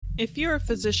If you're a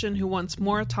physician who wants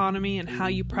more autonomy in how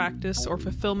you practice or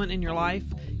fulfillment in your life,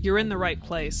 you're in the right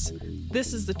place.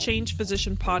 This is the Change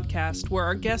Physician podcast, where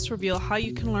our guests reveal how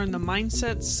you can learn the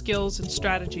mindsets, skills, and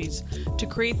strategies to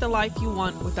create the life you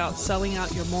want without selling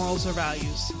out your morals or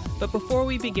values. But before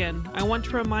we begin, I want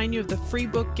to remind you of the free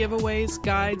book giveaways,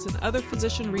 guides, and other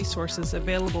physician resources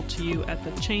available to you at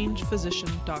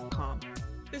thechangephysician.com.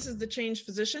 This is the Change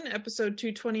Physician, episode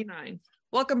 229.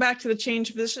 Welcome back to the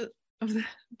Change Physician.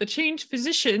 The Change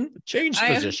Physician. Change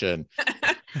Physician.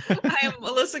 I am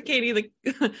Melissa Katie,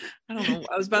 I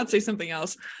was about to say something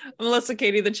else. I'm Melissa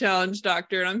Katie, the Challenge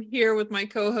Doctor, and I'm here with my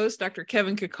co-host, Dr.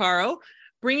 Kevin Caccaro,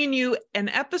 bringing you an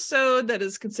episode that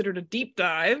is considered a deep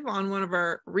dive on one of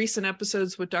our recent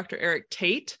episodes with Dr.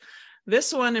 Tait.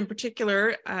 This one in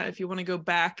particular, if you want to go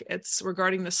back, it's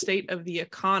regarding the state of the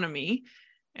economy.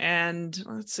 And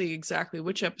let's see exactly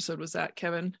which episode was that,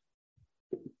 Kevin?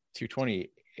 228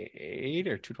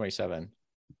 or 227?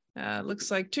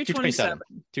 Looks like 227.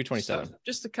 227. So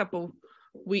just a couple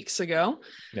weeks ago.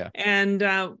 Yeah.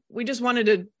 And we just wanted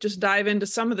to just dive into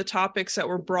some of the topics that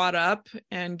were brought up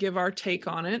and give our take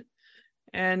on it.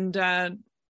 And do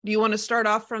you want to start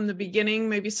off from the beginning?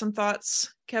 Maybe some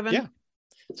thoughts, Kevin? Yeah.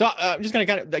 So I'm just going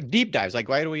to kind of like deep dives. Like,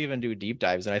 why do we even do deep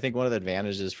dives? And I think one of the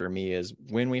advantages for me is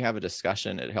when we have a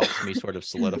discussion, it helps me sort of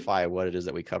solidify what it is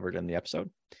that we covered in the episode.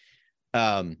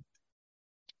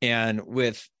 And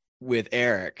with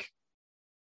Eric,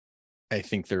 I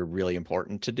think they're really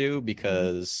important to do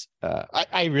because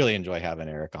I really enjoy having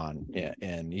Eric on,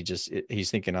 and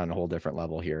he's thinking on a whole different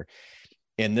level here.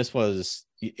 And this was,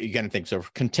 you got to think, so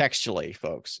contextually,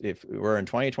 folks, if we're in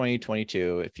 2020,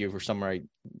 22, if you were somewhere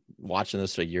watching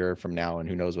this a year from now, and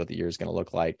who knows what the year is going to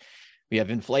look like, we have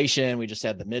inflation. We just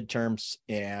had the midterms,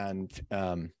 and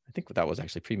I think that was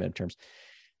actually pre-midterms.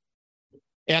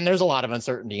 And there's a lot of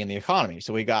uncertainty in the economy.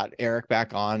 So we got Eric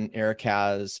back on. Eric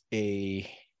he's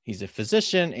a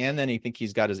physician, and then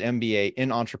he's got his MBA in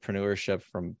entrepreneurship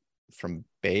from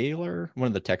Baylor, one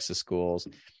of the Texas schools.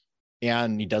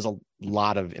 And he does a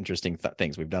lot of interesting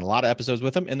things. We've done a lot of episodes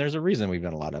with him, and there's a reason we've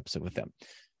done a lot of episodes with him.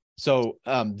 So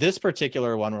this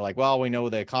particular one, we're like, well, we know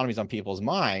the economy's on people's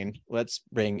mind. Let's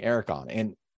bring Eric on.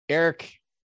 And Eric,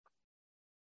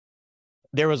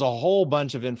 there was a whole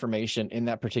bunch of information in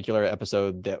that particular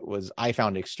episode that I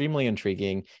found extremely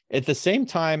intriguing. At the same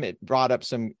time, it brought up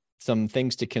some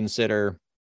things to consider.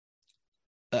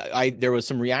 There was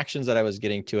some reactions that I was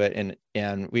getting to it,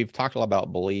 and we've talked a lot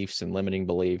about beliefs and limiting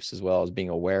beliefs, as well as being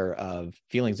aware of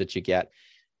feelings that you get.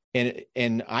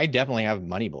 And I definitely have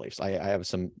money beliefs. I have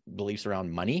some beliefs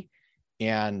around money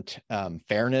and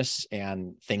fairness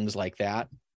and things like that.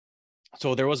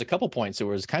 So there was a couple points that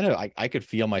was kind of, I could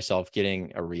feel myself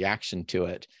getting a reaction to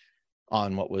it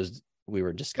on what we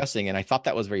were discussing. And I thought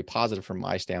that was very positive from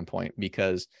my standpoint,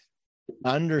 because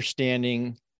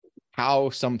understanding how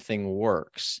something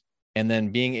works and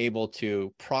then being able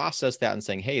to process that and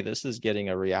saying, hey, this is getting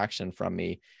a reaction from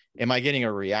me. Am I getting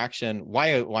a reaction?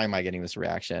 Why am I getting this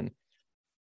reaction?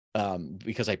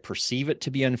 Because I perceive it to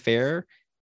be unfair,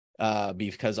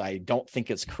 because I don't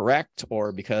think it's correct,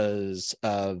 or because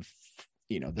of,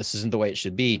 this isn't the way it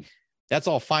should be. That's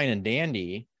all fine and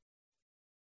dandy,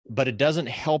 but it doesn't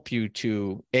help you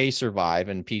to survive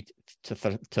and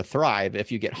to thrive if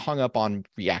you get hung up on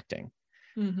reacting.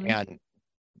 Mm-hmm. And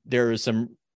there is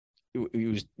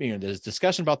there's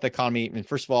discussion about the economy. And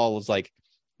first of all, it's like,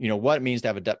 what it means to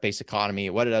have a debt-based economy,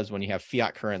 what it does when you have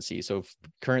fiat currency. So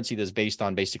currency that's based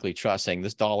on basically trust, saying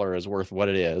this dollar is worth what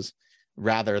it is,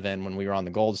 rather than when we were on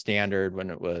the gold standard, when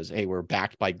it was, hey, we're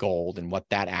backed by gold, and what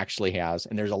that actually has.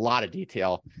 And there's a lot of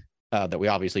detail that we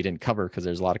obviously didn't cover because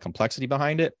there's a lot of complexity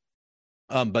behind it.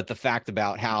 But the fact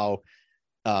about how,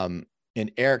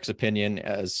 in Eric's opinion,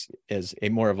 as a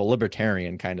more of a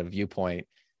libertarian kind of viewpoint,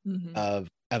 mm-hmm. of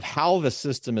how the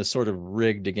system is sort of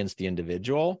rigged against the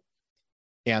individual,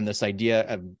 and this idea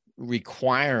of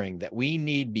requiring that we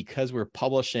need, because we're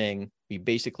publishing,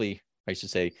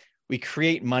 we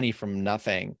create money from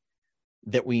nothing,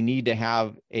 that we need to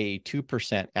have a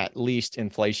 2% at least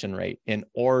inflation rate in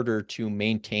order to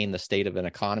maintain the state of an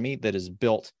economy that is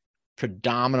built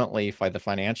predominantly by the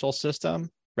financial system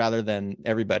rather than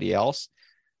everybody else.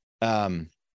 It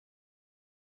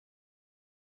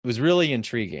was really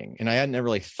intriguing, and I hadn't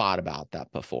really thought about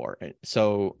that before.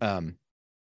 So,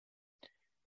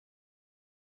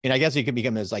 and I guess it could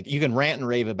become as like, you can rant and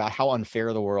rave about how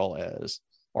unfair the world is,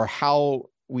 or how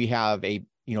we have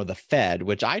the Fed,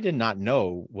 which I did not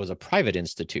know was a private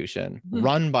institution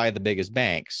run by the biggest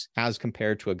banks as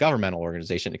compared to a governmental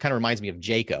organization. It kind of reminds me of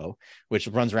JACO, which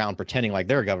runs around pretending like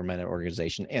they're a governmental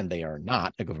organization, and they are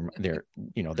not a government. They're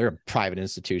a private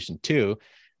institution too.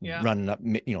 running up,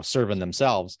 serving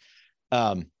themselves.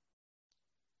 But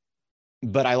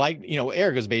I like,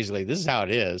 Eric is basically, this is how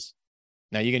it is.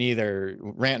 Now you can either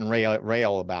rant and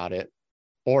rail about it,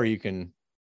 or you can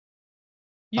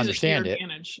understand it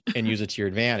and use it to your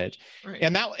advantage. Right.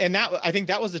 And that I think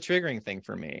that was the triggering thing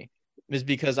for me, is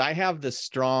because I have this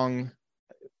strong,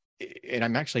 and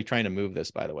I'm actually trying to move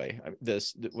this, by the way,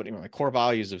 my core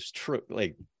values of true,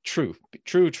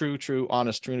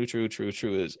 honest, true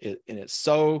is, and it's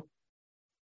so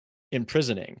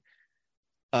imprisoning.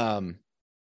 And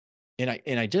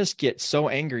I just get so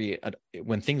angry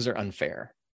when things are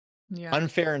unfair.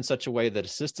 Unfair in such a way that a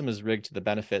system is rigged to the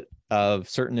benefit of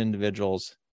certain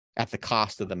individuals at the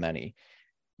cost of the many.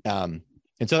 And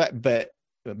so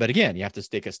but again, you have to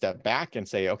take a step back and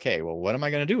say, okay, well, what am I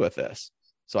going to do with this?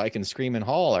 So I can scream and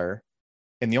holler.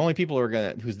 And the only people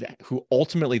who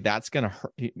ultimately that's going to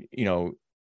hurt,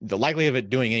 the likelihood of it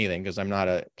doing anything, because I'm not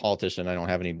a politician, I don't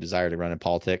have any desire to run in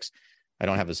politics, I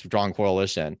don't have a strong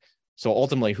coalition. So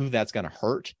ultimately who that's going to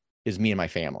hurt is me and my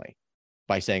family,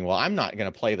 by saying, well, I'm not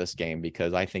going to play this game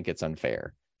because I think it's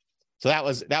unfair. So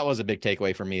that was a big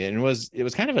takeaway for me. And it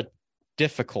was kind of a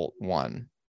difficult one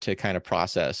to kind of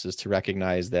process, is to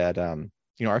recognize that,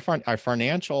 our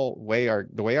financial way,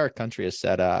 the way our country is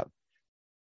set up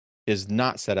is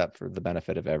not set up for the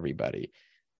benefit of everybody.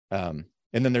 And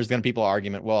then there's going to be people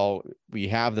argument, well, we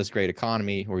have this great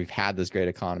economy, or we've had this great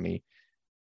economy.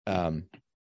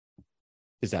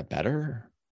 Is that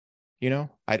better?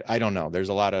 I don't know. There's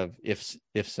a lot of ifs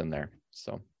in there.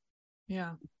 So.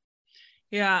 Yeah.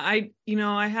 I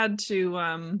had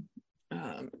to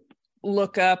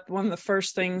look up one of the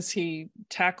first things he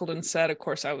tackled and said. Of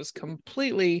course, I was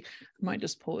completely, I might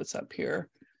just pull this up here,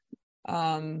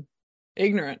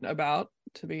 ignorant about,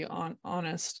 to be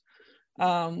honest,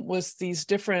 was these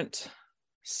different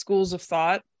schools of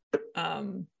thought.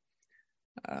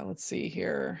 Let's see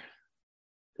here.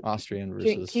 Austrian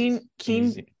versus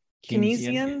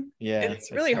Keynesian. Yeah,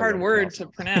 it's really hard word to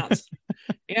pronounce.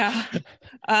 Yeah.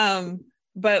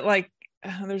 But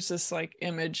there's this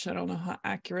image, I don't know how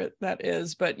accurate that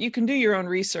is, but you can do your own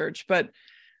research. But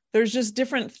there's just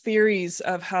different theories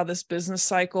of how this business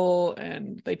cycle,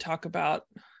 and they talk about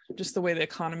just the way the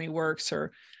economy works,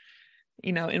 or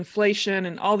inflation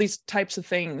and all these types of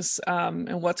things,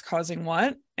 and what's causing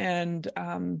what. And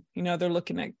they're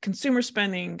looking at consumer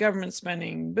spending, government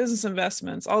spending, business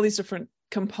investments, all these different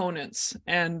components.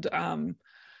 And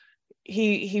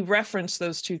he referenced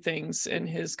those two things in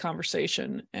his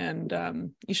conversation,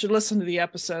 and you should listen to the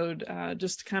episode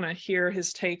just to kind of hear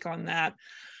his take on that.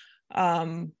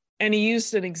 And he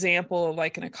used an example of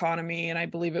an economy, and I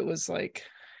believe it was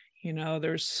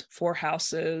there's 4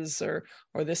 houses, or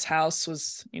this house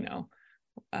was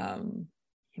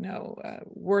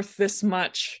worth this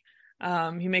much.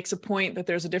 He makes a point that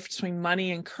there's a difference between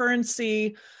money and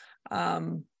currency.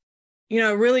 It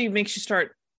really makes you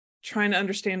start trying to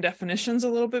understand definitions a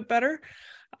little bit better.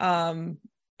 And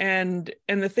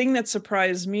the thing that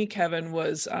surprised me, Kevin,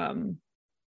 was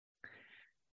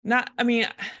not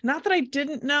that I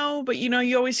didn't know, but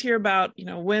you always hear about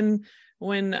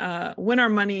when our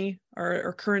money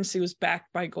or currency was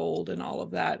backed by gold and all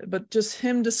of that, but just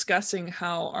him discussing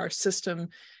how our system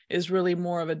is really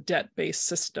more of a debt-based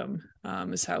system,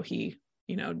 is how he,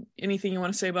 anything you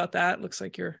want to say about that? Looks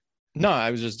like you're. No,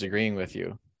 I was just agreeing with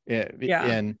you. Yeah.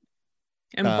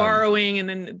 And borrowing, and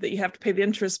then you have to pay the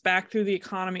interest back through the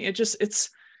economy. It's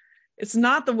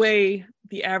not the way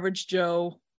the average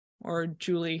Joe or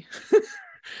Julie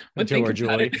would Joe think or about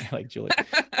Julie, it. like Julie.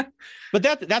 But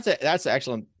that's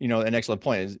excellent. An excellent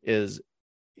point is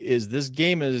this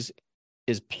game is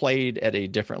played at a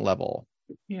different level.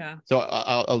 Yeah. So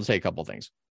I'll say a couple things.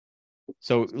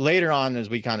 So later on, as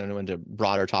we kind of went into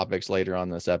broader topics later on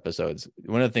this episodes,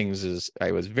 one of the things is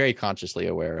I was very consciously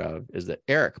aware of is that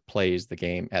Eric plays the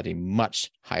game at a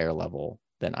much higher level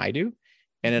than I do,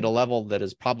 and at a level that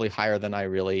is probably higher than I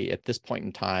really at this point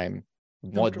in time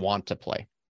would want to play.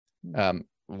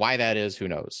 Why that is, who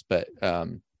knows? But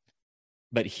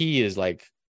he is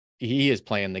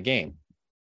playing the game,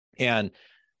 and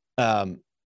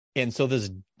so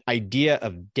this idea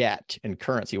of debt and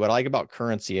currency. What I like about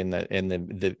currency and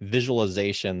the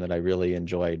visualization that I really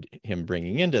enjoyed him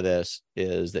bringing into this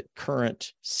is that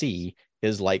currency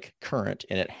is like current,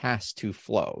 and it has to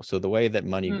flow. So the way that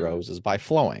money grows is by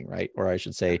flowing, right? Or I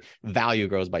should say value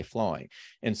grows by flowing.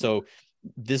 And so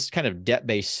this kind of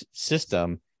debt-based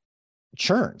system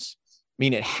churns. I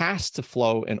mean, it has to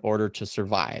flow in order to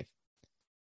survive.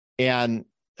 And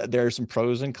there are some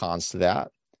pros and cons to that.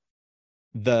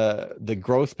 The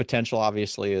growth potential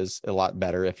obviously is a lot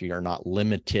better if you're not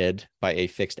limited by a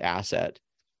fixed asset.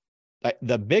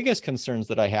 the biggest concerns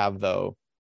that I have, though,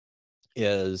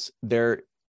 is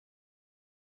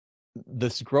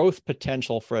this growth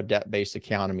potential for a debt-based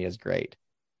economy is great.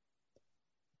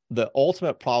 The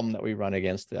ultimate problem that we run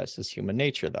against this is human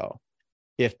nature, though.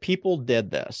 If people did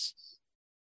this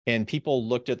and people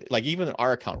looked at, like, even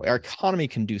our economy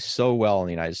can do so well in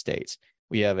the United States.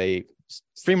 We have a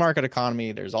free market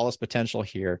economy. There's all this potential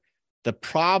here. The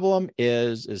problem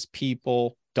is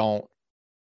people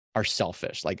are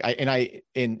selfish.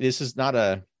 And this is not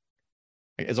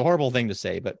it's a horrible thing to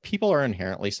say, but people are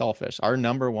inherently selfish. Our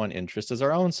number one interest is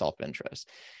our own self-interest.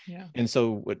 Yeah. And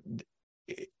so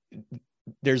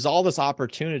there's all this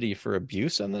opportunity for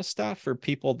abuse in this stuff, for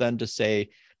people then to say,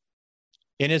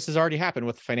 and this has already happened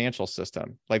with the financial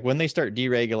system. Like, when they start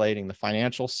deregulating the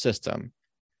financial system,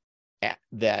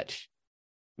 that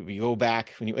we go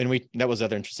back, that was the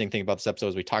other interesting thing about this episode,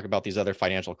 is we talk about these other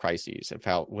financial crises of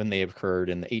how, when they occurred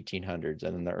in the 1800s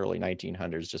and in the early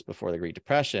 1900s, just before the Great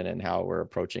Depression, and how we're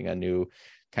approaching a new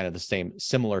kind of the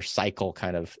similar cycle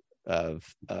kind of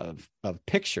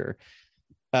picture.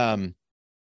 We've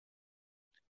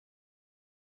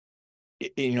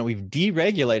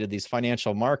deregulated these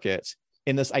financial markets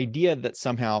in this idea that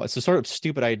somehow it's a sort of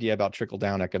stupid idea about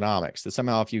trickle-down economics, that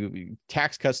somehow if you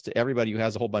tax cuts to everybody who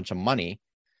has a whole bunch of money,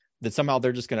 that somehow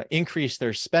they're just going to increase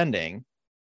their spending,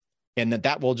 and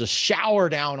that will just shower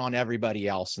down on everybody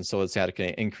else. And so it's going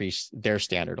to increase their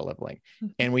standard of living.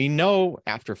 And we know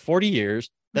after 40 years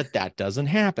that doesn't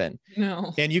happen.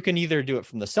 No. And you can either do it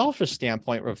from the selfish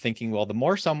standpoint of thinking, well, the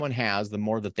more someone has, the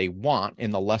more that they want,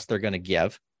 and the less they're going to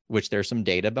give, which there's some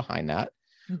data behind that.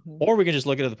 Mm-hmm. Or we can just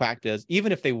look at the fact is,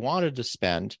 even if they wanted to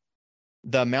spend,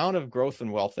 the amount of growth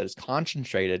and wealth that is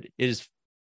concentrated is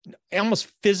almost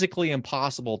physically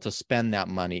impossible to spend that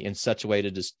money in such a way to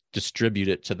just distribute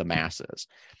it to the masses.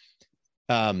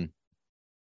 So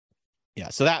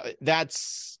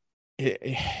that's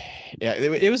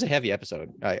it was a heavy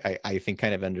episode. I think,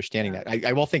 kind of understanding that.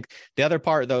 I will think the other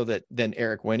part, though, that then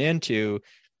Eric went into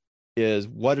is,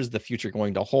 what is the future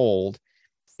going to hold?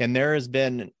 And there has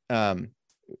been, are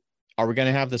we going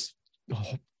to have this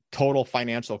total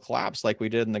financial collapse like we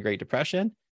did in the Great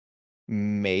Depression?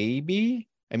 Maybe.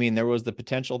 I mean, there was the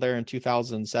potential there in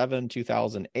 2007,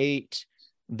 2008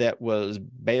 that was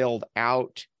bailed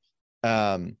out.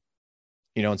 And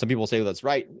some people say, well, that's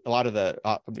right. A lot of the,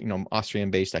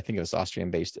 Austrian-based, I think it was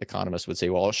Austrian-based economists would say,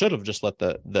 well, it should have just let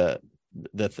the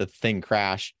thing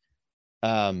crash.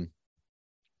 You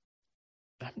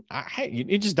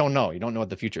just don't know. You don't know what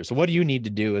the future is. So what do you need to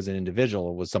do as an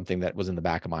individual was something that was in the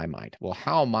back of my mind. Well,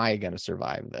 how am I going to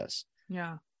survive this?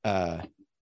 Yeah.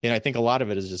 And I think a lot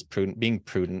of it is just being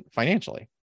prudent financially.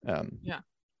 Yeah.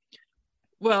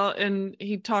 Well, and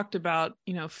he talked about,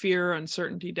 fear,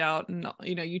 uncertainty, doubt. And,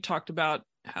 you talked about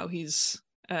how he's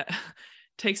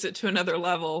takes it to another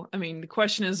level. I mean, the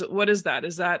question is, what is that?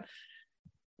 Is that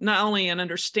not only an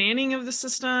understanding of the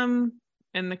system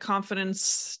and the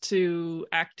confidence to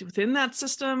act within that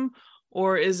system,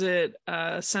 or is it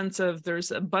a sense of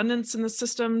there's abundance in the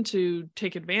system to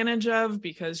take advantage of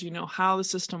because you know how the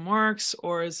system works,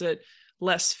 or is it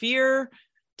less fear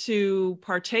to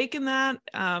partake in that?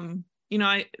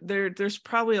 There's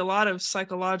probably a lot of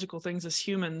psychological things as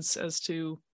humans as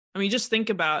to, you just think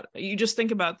about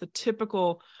the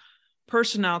typical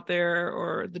person out there,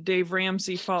 or the Dave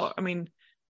Ramsey follow.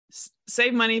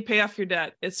 Save money, pay off your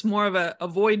debt. It's more of a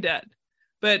avoid debt.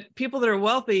 But people that are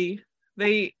wealthy,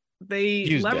 they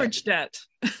leverage debt.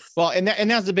 Well, and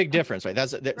that's the big difference, right?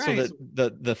 Right.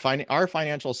 So our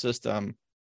financial system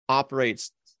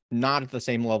operates not at the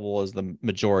same level as the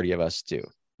majority of us do.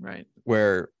 Right.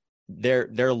 Where they're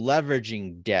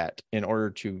leveraging debt in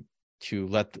order to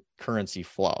let the currency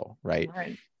flow, right?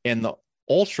 Right. And the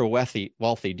ultra wealthy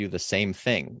do the same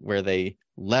thing, where they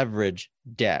leverage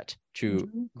debt to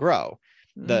grow.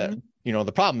 The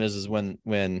problem is when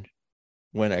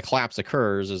a collapse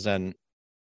occurs, is then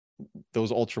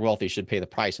those ultra wealthy should pay the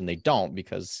price, and they don't,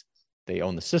 because they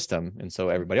own the system, and so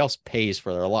everybody else pays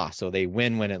for their loss. So they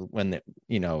win when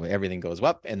everything goes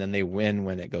up, and then they win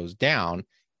when it goes down,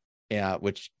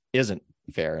 which isn't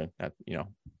fair, and that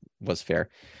was fair.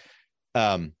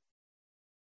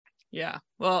 Yeah.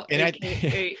 Well, and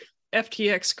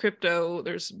FTX crypto,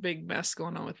 there's a big mess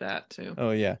going on with that too.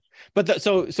 Oh yeah. But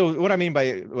so what I mean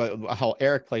by how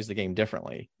Eric plays the game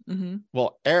differently. Mm-hmm.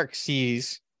 Well, Eric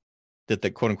sees that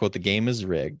the quote unquote the game is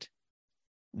rigged,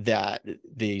 that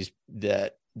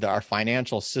our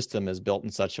financial system is built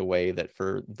in such a way that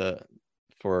for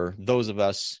those of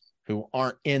us who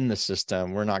aren't in the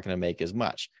system, we're not going to make as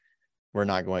much. We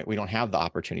don't have the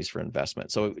opportunities for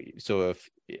investment. So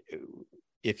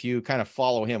if you kind of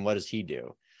follow him, what does he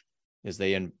do? is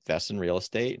they invest in real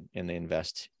estate, and they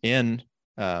invest in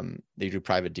they do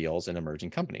private deals in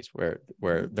emerging companies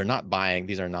where they're not buying.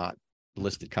 These are not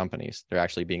listed companies. They're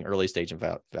actually being early stage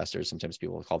investors. Sometimes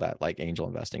people call that like angel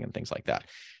investing and things like that.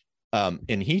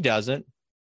 And he doesn't,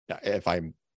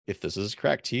 if this is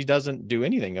correct, he doesn't do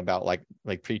anything about like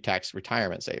pre-tax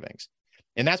retirement savings.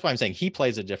 And that's why I'm saying he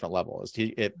plays a different level. Is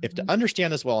if to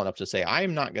understand this well enough to say, I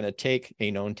am not going to take a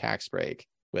known tax break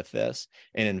with this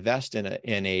and invest in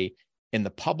the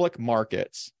public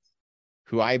markets,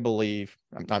 who I believe,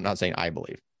 I'm not saying I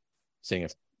believe, saying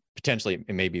if potentially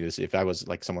it may be this, if I was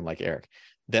like someone like Eric,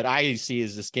 that I see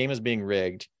is this game is being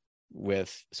rigged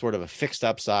with sort of a fixed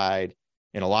upside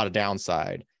and a lot of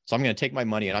downside. So I'm going to take my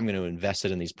money and I'm going to invest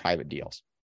it in these private deals,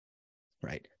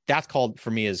 right? That's called,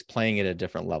 for me, is playing at a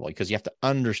different level, because you have to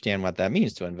understand what that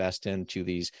means to invest into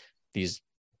these these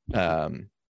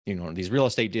real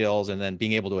estate deals, and then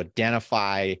being able to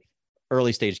identify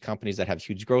early stage companies that have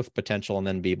huge growth potential, and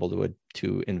then be able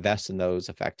to invest in those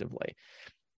effectively.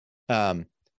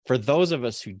 For those of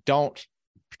us who don't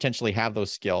potentially have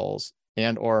those skills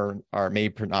and or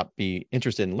may not be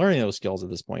interested in learning those skills at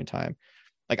this point in time,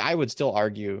 like I would still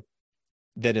argue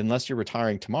that unless you're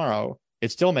retiring tomorrow,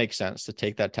 it still makes sense to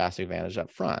take that tax advantage up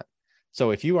front.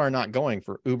 So if you are not going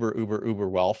for uber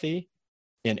wealthy,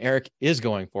 and Eric is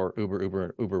going for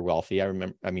uber wealthy,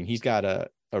 he's got a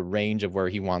range of where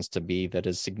he wants to be that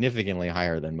is significantly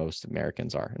higher than most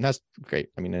Americans are. And that's great.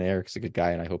 I mean, and Eric's a good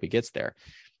guy, and I hope he gets there.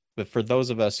 But for those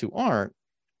of us who aren't,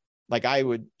 like I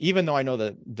would, even though I know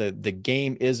that the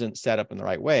game isn't set up in the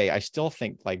right way, I still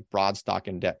think like broad stock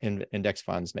index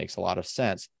funds makes a lot of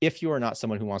sense if you are not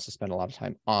someone who wants to spend a lot of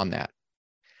time on that.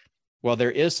 Well,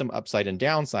 there is some upside and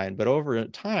downside, but over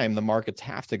time, the markets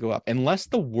have to go up unless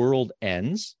the world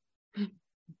ends,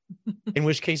 in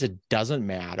which case it doesn't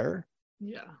matter.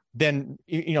 Yeah. Then,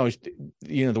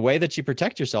 the way that you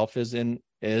protect yourself is in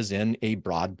a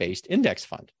broad-based index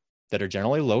fund that are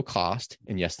generally low cost.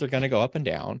 And yes, they're going to go up and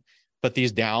down, but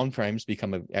these down frames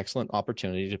become an excellent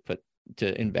opportunity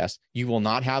to invest. You will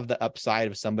not have the upside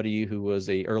of somebody who was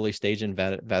a early stage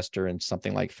investor in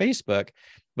something like Facebook.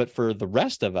 But for the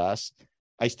rest of us,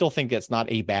 I still think it's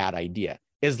not a bad idea,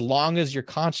 as long as you're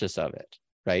conscious of it,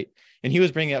 right? And he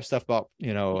was bringing up stuff about,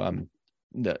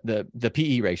 the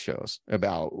PE ratios,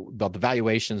 about the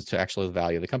valuations to actually the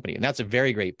value of the company. And that's a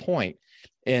very great point.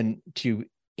 And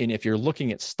if you're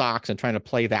looking at stocks and trying to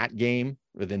play that game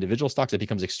with individual stocks, it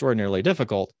becomes extraordinarily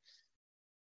difficult.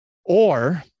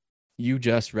 Or you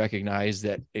just recognize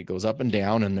that it goes up and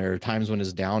down, and there are times when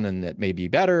it's down and that may be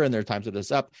better, and there are times that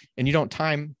it's up, and you don't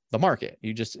time the market.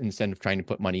 You just, instead of trying to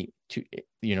put money to,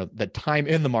 the time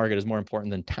in the market is more important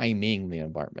than timing the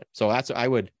environment. So I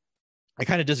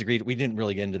kind of disagreed. We didn't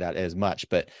really get into that as much,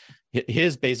 but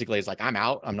his basically is like, I'm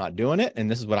out, I'm not doing it, and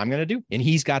this is what I'm going to do. And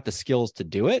he's got the skills to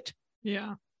do it.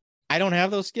 Yeah. I don't have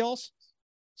those skills.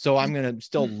 So I'm going to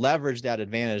still leverage that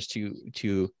advantage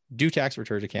to do tax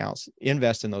return accounts,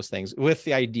 invest in those things, with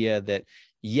the idea that,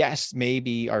 yes,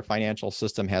 maybe our financial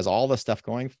system has all the stuff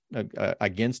going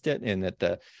against it, and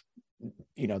that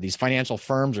these financial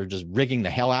firms are just rigging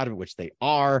the hell out of it, which they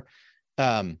are.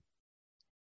 But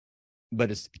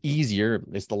it's easier.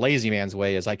 It's the lazy man's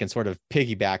way, is I can sort of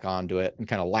piggyback onto it and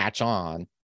kind of latch on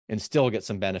and still get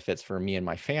some benefits for me and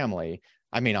my family.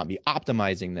 I may not be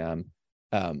optimizing them,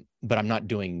 but I'm not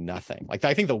doing nothing. Like,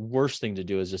 I think the worst thing to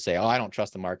do is just say, oh, I don't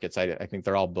trust the markets. I think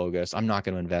they're all bogus. I'm not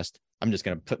going to invest. I'm just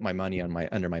going to put my money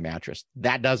under my mattress.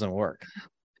 That doesn't work.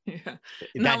 Yeah.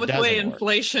 Not with the way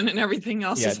inflation and everything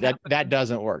else. Yeah, that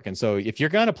doesn't work. And so if you're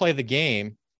going to play the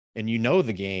game and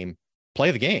the game,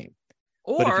 play the game.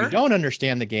 But if you don't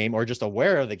understand the game, or just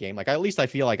aware of the game, like, at least I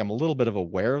feel like I'm a little bit of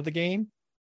aware of the game.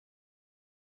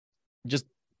 Just,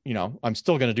 I'm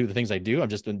still going to do the things I do. I'm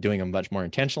just doing them much more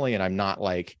intentionally. And I'm not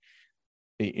like,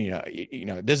 this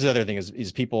is the other thing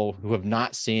is people who have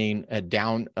not seen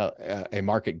a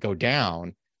market go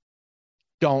down.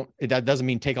 That doesn't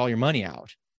mean take all your money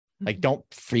out. Like, don't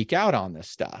freak out on this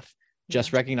stuff.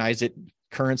 Just recognize that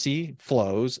currency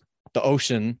flows, the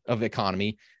ocean of the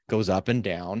economy goes up and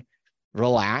down.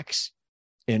 Relax.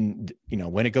 And,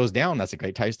 when it goes down, that's a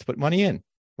great place to put money in.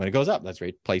 When it goes up, that's a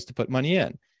great place to put money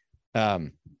in.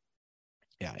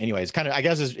 Anyways, kind of, I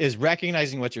guess, is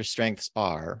recognizing what your strengths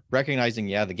are, recognizing,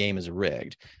 the game is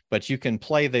rigged, but you can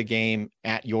play the game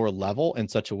at your level in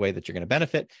such a way that you're going to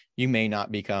benefit. You may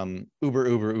not become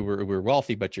uber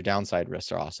wealthy, but your downside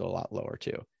risks are also a lot lower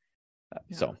too.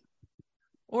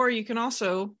 Or you can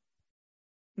also,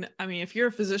 if you're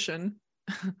a physician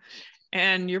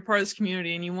and you're part of this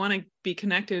community and you want to be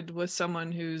connected with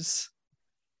someone who's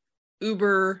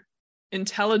uber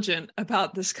intelligent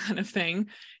about this kind of thing,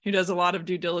 who does a lot of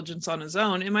due diligence on his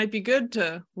own, it might be good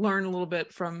to learn a little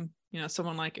bit from,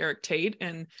 someone like Eric Tait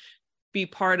and be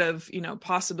part of,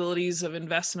 possibilities of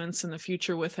investments in the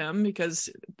future with him, because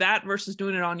that versus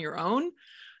doing it on your own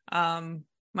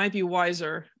might be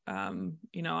wiser.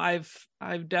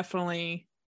 I've definitely,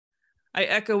 I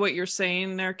echo what you're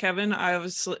saying there, Kevin. I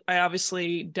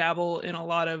obviously dabble in a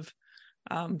lot of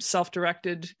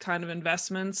self-directed kind of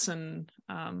investments, and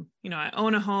I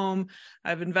own a home.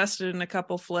 I've invested in a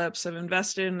couple flips. I've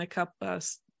invested in a couple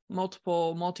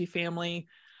multiple multifamily,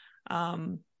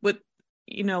 but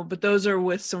those are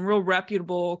with some real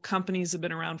reputable companies that have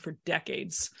been around for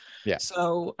decades. Yeah.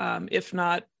 So if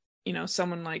not,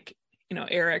 someone like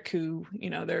Eric, who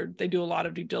they do a lot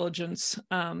of due diligence,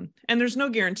 and there's no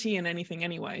guarantee in anything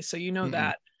anyway, so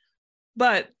that.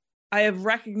 But I have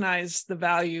recognized the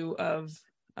value of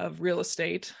real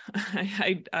estate.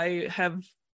 I have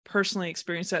personally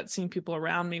experienced that, seen people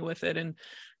around me with it, and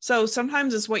so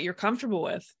sometimes it's what you're comfortable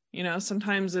with.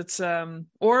 Sometimes it's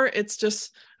or it's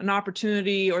just an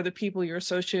opportunity, or the people you're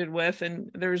associated with, and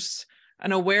there's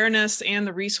an awareness and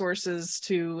the resources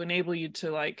to enable you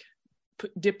to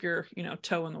dip your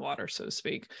toe in the water, so to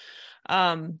speak.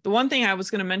 The one thing I was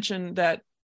going to mention that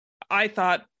I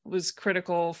thought was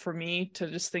critical for me to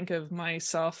just think of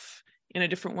myself in a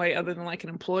different way other than like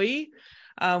an employee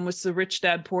was the rich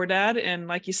dad, poor dad. And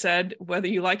like you said, whether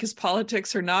you like his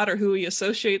politics or not, or who he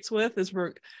associates with, is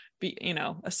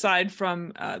aside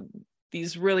from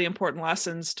these really important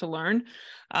lessons to learn.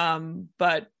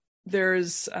 But there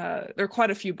are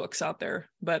quite a few books out there,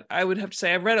 but I would have to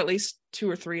say I've read at least 2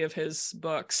 or 3 of his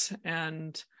books,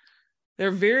 and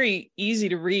they're very easy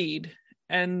to read,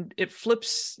 and it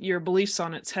flips your beliefs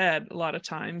on its head a lot of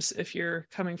times if you're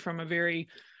coming from a very,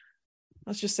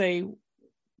 let's just say,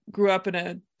 grew up in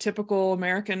a typical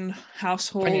American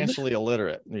household, financially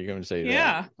illiterate. You're going to say that?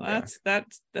 Yeah,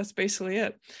 that's basically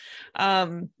it.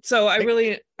 So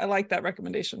I like that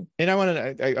recommendation. And I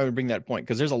would bring that point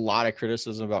because there's a lot of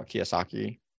criticism about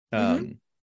Kiyosaki. And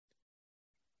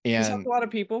he's helped a lot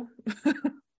of people.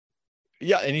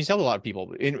 Yeah, and he's helped a lot of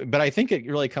people. But I think it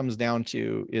really comes down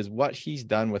to is what he's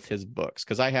done with his books,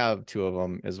 because I have 2 of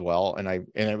them as well, and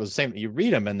it was the same. You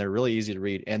read them and they're really easy to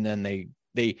read, and then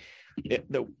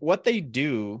what they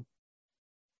do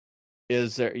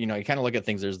is there, you kind of look at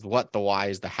things. There's the what, the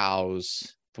whys, the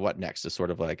hows, the what next is sort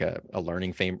of like a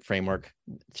learning framework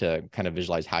to kind of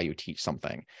visualize how you teach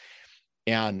something.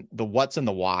 And the what's and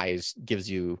the whys gives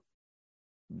you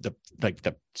the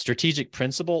strategic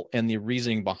principle and the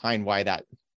reasoning behind why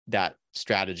that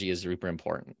strategy is super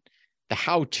important. The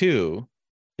how-to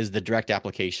is the direct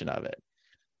application of it.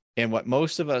 And what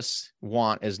most of us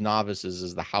want as novices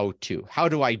is the how-to. How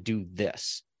do I do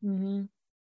this?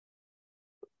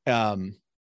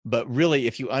 But really,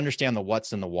 if you understand the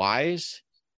what's and the whys,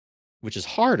 which is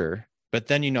harder, but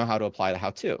then you know how to apply the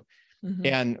how-to.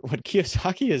 And what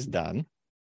Kiyosaki has done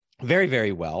very,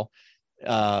 very well,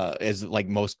 is like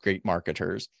most great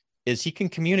marketers, is he can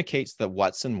communicate the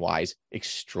what's and whys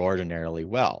extraordinarily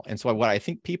well. And so what I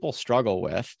think people struggle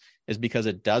with is because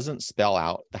it doesn't spell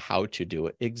out the how to do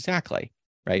it exactly,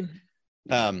 right?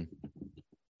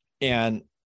 And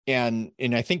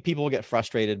I think people get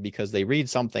frustrated because they read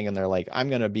something and they're like, I'm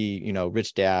going to be,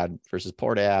 rich dad versus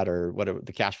poor dad, or whatever.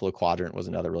 The cash flow quadrant was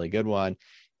another really good one.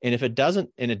 And if it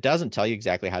doesn't tell you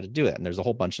exactly how to do it, and there's a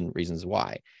whole bunch of reasons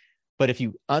why. But if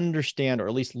you understand, or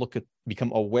at least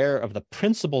become aware of the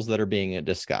principles that are being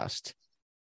discussed,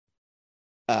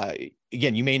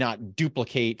 again, you may not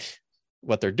duplicate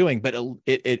what they're doing, but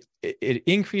it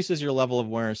increases your level of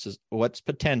awareness of what's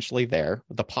potentially there,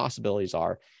 what the possibilities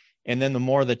are. And then the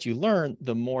more that you learn,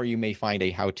 the more you may find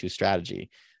a how-to strategy.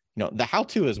 The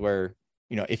how-to is where,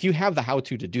 if you have the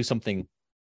how-to to do something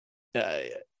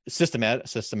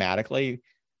systematically,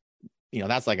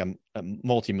 that's like a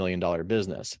multi-million-dollar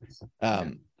business.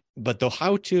 But the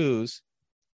how-tos,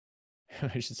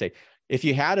 I should say, if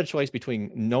you had a choice between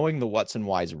knowing the what's and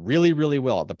whys really, really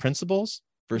well, the principles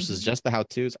versus just the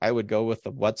how-tos, I would go with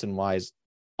the what's and whys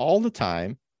all the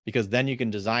time, because then you can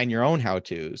design your own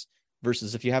how-tos,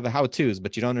 versus if you have the how-tos,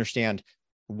 but you don't understand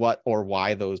what or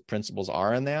why those principles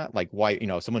are in that, like why,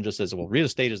 someone just says, well, real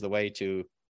estate is the way to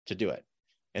do it.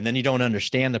 And then you don't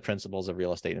understand the principles of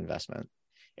real estate investment.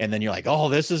 And then you're like, oh,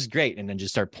 this is great. And then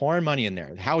just start pouring money in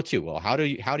there. How to? Well, how do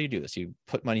you do this? You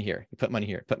put money here, you put money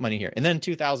here, put money here. And then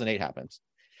 2008 happens.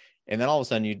 And then all of a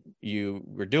sudden you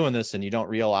were doing this and you don't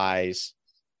realize,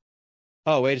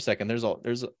 oh, wait a second,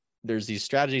 there's these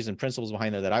strategies and principles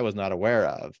behind there that I was not aware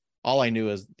of. All I knew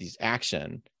is these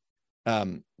action.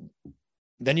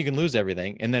 then you can lose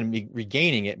everything, and then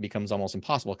regaining it becomes almost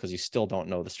impossible because you still don't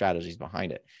know the strategies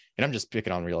behind it. And I'm just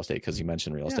picking on real estate because you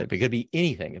mentioned real estate, but it could be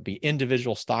anything. It'd be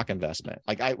individual stock investment.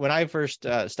 Like when I first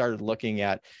started looking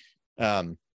at,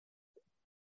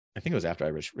 I think it was after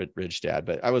I was Rich Dad,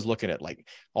 but I was looking at like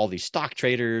all these stock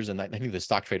traders, and I think the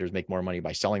stock traders make more money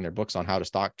by selling their books on how to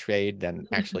stock trade than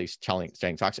actually selling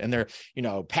stocks. And they're,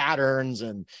 patterns,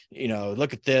 and,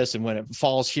 look at this. And when it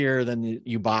falls here, then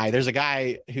you buy. There's a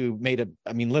guy who made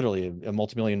literally a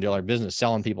multi-million-dollar business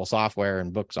selling people software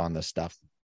and books on this stuff.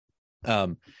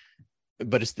 But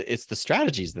it's the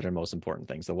strategies that are most important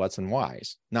things, the what's and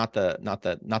whys, not the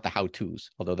how-tos,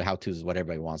 although the how-tos is what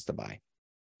everybody wants to buy.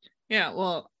 Yeah.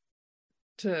 Well,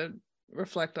 to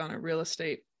reflect on a real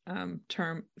estate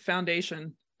term,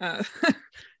 foundation,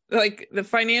 like the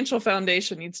financial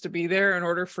foundation needs to be there in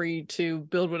order for you to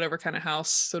build whatever kind of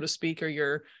house, so to speak, or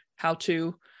your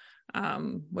how-to,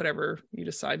 whatever you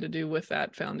decide to do with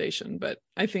that foundation. But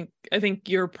I think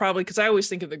you're probably, because I always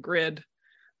think of the grid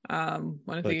when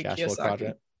I think of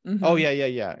Kiyosaki. Mm-hmm. Oh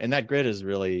yeah. And that grid is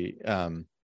really,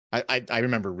 I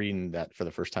remember reading that for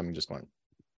the first time and just going,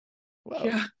 whoa.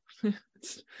 Yeah.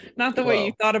 It's not the way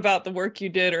you thought about the work you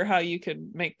did or how you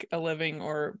could make a living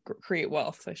or create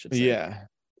wealth, I should say.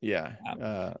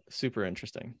 Yeah. Super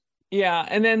interesting. Yeah.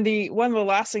 And then one of the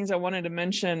last things I wanted to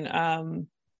mention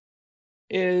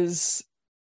is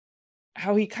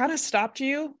how he kind of stopped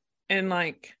you, and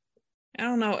like, I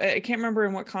don't know, I can't remember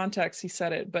in what context he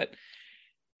said it, but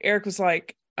Eric was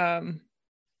like, you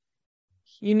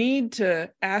need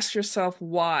to ask yourself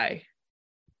why.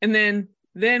 And then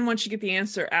once you get the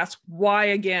answer, ask why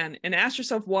again, and ask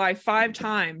yourself why 5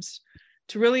 times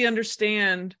to really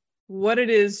understand what it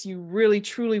is you really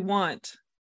truly want.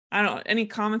 I don't know. Any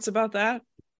comments about that?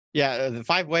 Yeah. The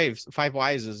 5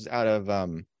 whys is out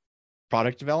of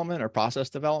product development or process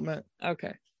development.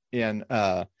 Okay. And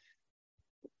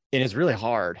it's really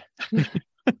hard.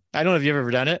 I don't know if you've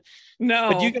ever done it.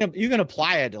 No. But you can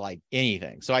apply it to like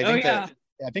anything. So I think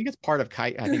I think it's part of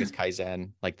I think it's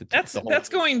Kaizen. Like that's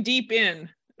going deep in.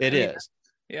 It is.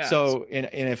 Yeah. So, and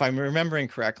if I'm remembering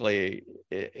correctly,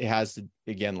 it has,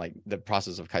 again, like the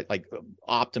process of like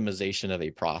optimization of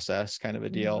a process kind of a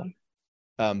deal.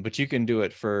 Mm-hmm. But you can do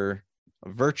it for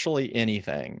virtually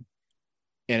anything.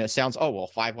 And it sounds,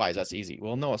 5 whys, that's easy.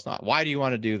 Well, no, it's not. Why do you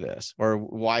want to do this? Or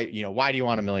why do you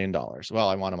want $1 million? Well,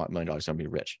 I want $1 million to be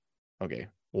rich. Okay.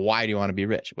 Why do you want to be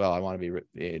rich? Well, I want to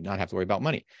be not have to worry about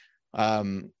money.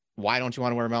 Why don't you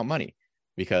want to worry about money?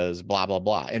 Because blah, blah,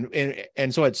 blah.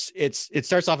 And so it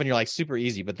starts off and you're like super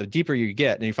easy, but the deeper you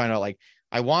get and you find out like,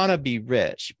 I want to be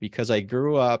rich because I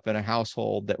grew up in a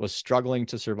household that was struggling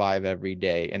to survive every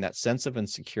day. And that sense of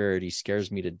insecurity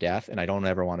scares me to death. And I don't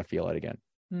ever want to feel it again.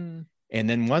 And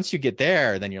then once you get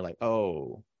there, then you're like,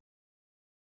 oh,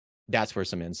 that's where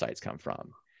some insights come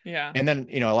from. Yeah. And then,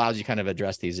 allows you kind of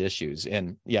address these issues.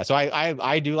 And yeah, so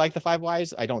I do like the 5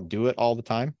 whys. I don't do it all the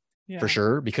time for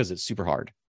sure, because it's super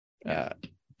hard. Yeah.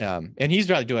 And he's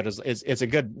trying to do it it's a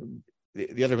good,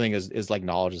 the other thing is like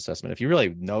knowledge assessment. If you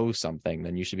really know something,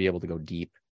 then you should be able to go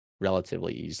deep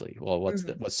relatively easily. Well, what's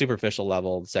superficial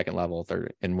level, second level,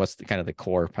 third, and what's the kind of the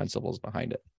core principles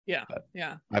behind it? Yeah. But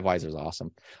yeah. 5 whys is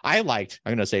awesome. I'm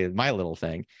going to say my little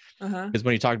thing is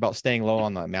when you talked about staying low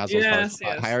on the Maslow's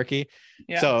hierarchy.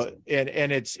 Yeah. So,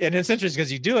 and it's interesting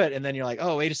because you do it and then you're like,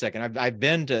 oh, wait a second. I've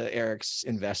been to Eric's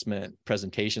investment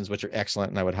presentations, which are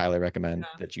excellent. And I would highly recommend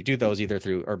that you do those either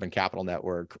through Urban Capital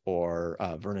Network or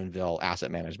Vernonville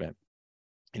Asset Management.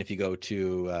 And if you go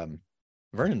to,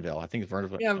 Vernonville, I think it's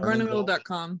Vernonville. Yeah,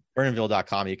 Vernonville.com.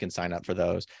 Vernonville.com. You can sign up for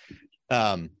those.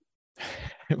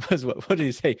 It was what did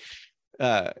he say?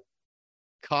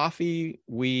 Coffee,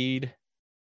 weed,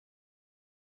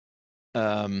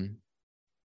 coffee,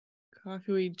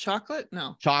 weed, chocolate?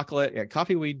 No. Chocolate. Yeah,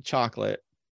 coffee, weed, chocolate,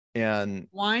 and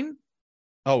wine.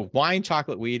 Oh, wine,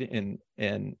 chocolate, weed,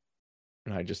 and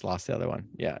I just lost the other one.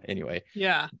 Yeah. Anyway.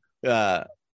 Yeah. And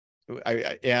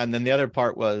then the other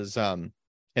part was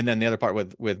and then the other part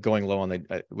with going low on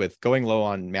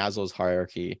Maslow's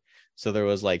hierarchy. So there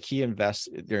was like he invests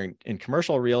in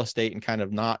commercial real estate and kind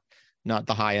of not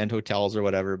the high end hotels or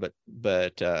whatever, but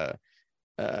I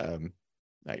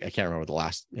can't remember what the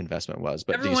last investment was.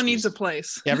 But everyone needs a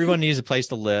place. Everyone needs a place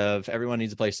to live. Everyone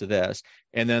needs a place to this.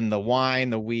 And then the wine,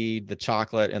 the weed, the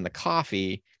chocolate, and the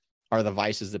coffee are the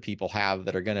vices that people have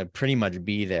that are going to pretty much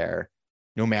be there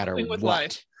no matter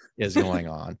what is going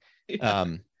on.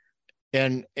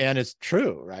 And it's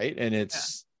true, right? And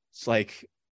it's like,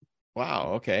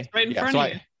 wow, okay, right in front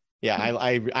of you.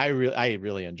 I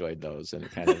really enjoyed those, and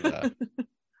it kind of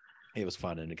it was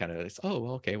fun, and it kind of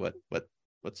okay,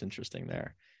 what's interesting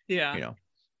there? Yeah,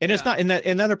 And it's not in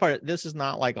another part. This is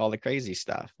not like all the crazy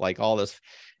stuff, like all this.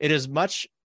 It is much.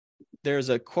 There's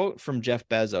a quote from Jeff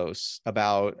Bezos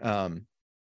about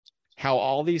how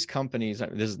all these companies,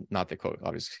 this is not the quote,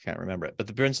 obviously can't remember it, but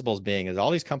the principles being is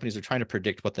all these companies are trying to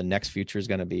predict what the next future is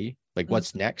going to be, like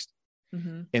what's next.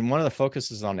 And one of the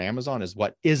focuses on Amazon is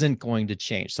what isn't going to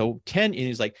change. So 10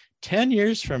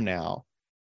 years from now,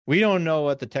 we don't know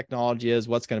what the technology is,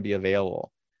 what's going to be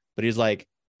available. But he's like,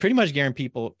 pretty much guarantee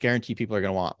people are going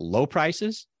to want low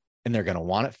prices, and they're going to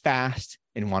want it fast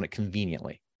and want it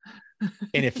conveniently.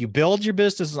 And if you build your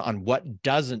business on what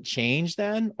doesn't change,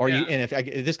 then, if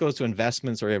this goes to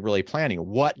investments or really planning,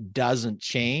 what doesn't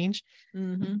change,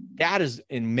 that is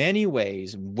in many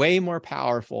ways way more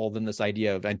powerful than this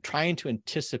idea of trying to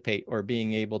anticipate or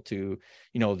being able to,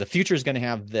 the future is going to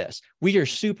have this. We are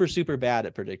super, super bad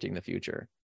at predicting the future.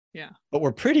 Yeah. But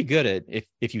we're pretty good at,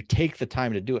 if you take the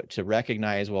time to do it, to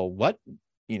recognize, well, what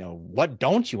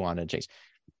don't you want to change?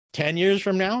 10 years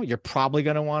from now, you're probably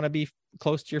going to want to be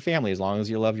close to your family as long as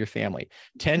you love your family.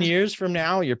 10 years from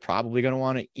now, you're probably going to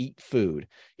want to eat food,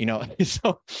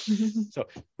 so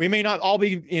we may not all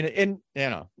be in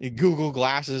Google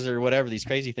glasses or whatever, these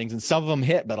crazy things. And some of them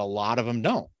hit, but a lot of them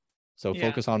don't. So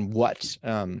focus on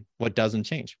what doesn't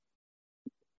change.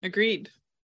 Agreed.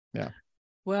 Yeah.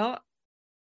 Well,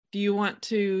 do you want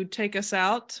to take us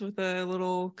out with a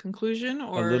little conclusion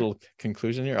or a little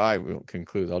conclusion here? I won't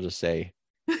conclude. I'll just say,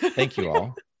 thank you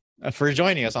all for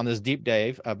joining us on this deep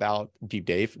dive. No,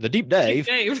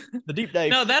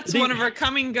 that's one of our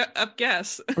coming up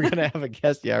guests. We're going to have a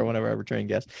guest. Yeah, one of our returning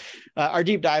guests. Our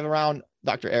deep dive around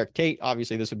Dr. Eric Tait.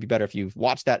 Obviously, this would be better if you've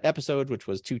watched that episode, which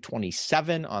was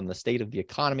 227 on the state of the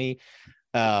economy.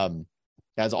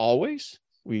 As always,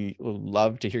 we would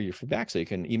love to hear your feedback. So you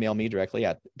can email me directly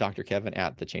at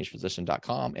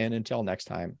drkevin@thechangedphysician.com. And until next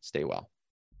time, stay well.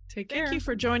 Take care. Thank you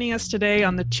for joining us today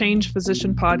on the Change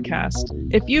Physician podcast.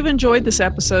 If you've enjoyed this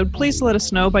episode, please let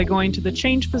us know by going to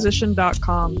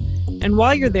thechangedphysician.com. And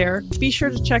while you're there, be sure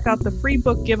to check out the free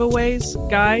book giveaways,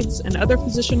 guides, and other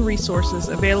physician resources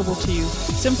available to you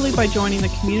simply by joining the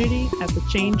community at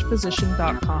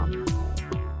thechangedphysician.com.